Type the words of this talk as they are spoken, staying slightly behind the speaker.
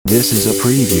This is a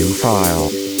preview file.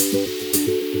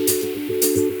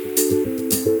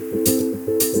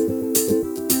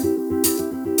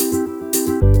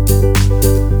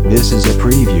 This is a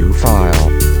preview file.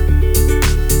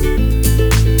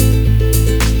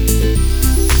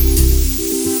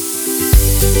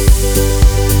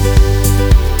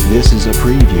 This is a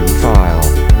preview file.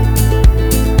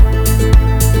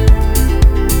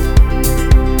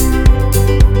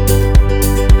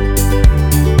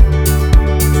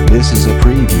 This is a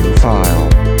preview file.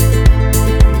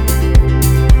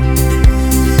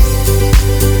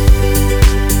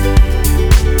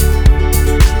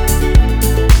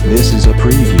 This is a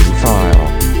preview file.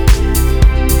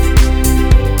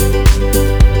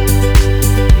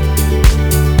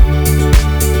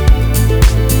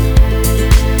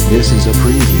 This is a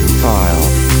preview file.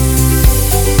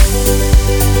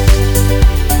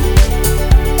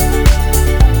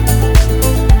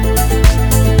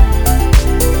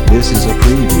 This is a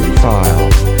preview file.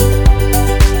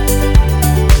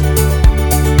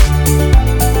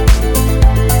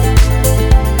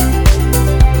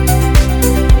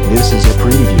 This is a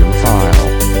preview file.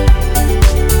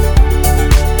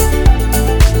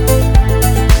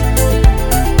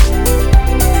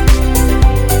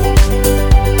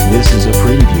 This is a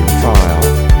preview file.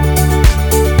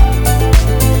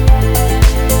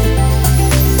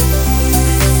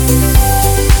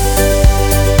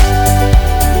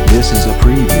 This is a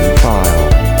preview file.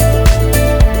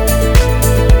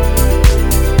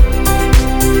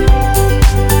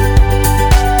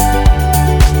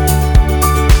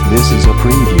 This is a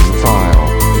preview file.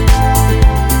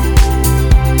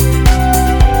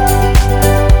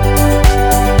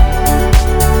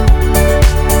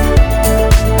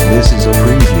 This is a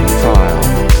preview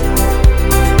file.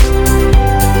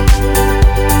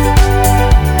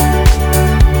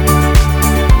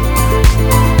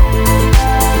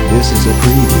 This is a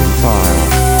preview file.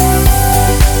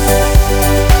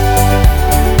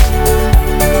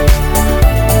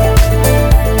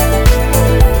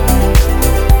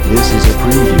 This is a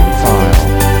preview file.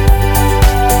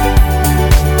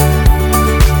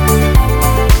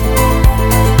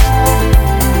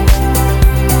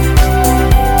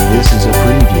 This is a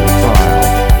preview file.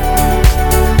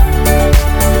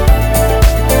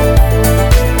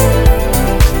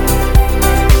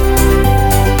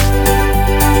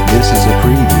 This is a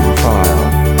preview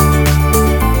file.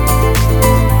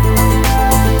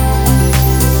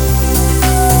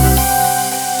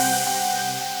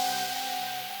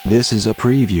 This is a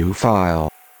preview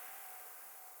file.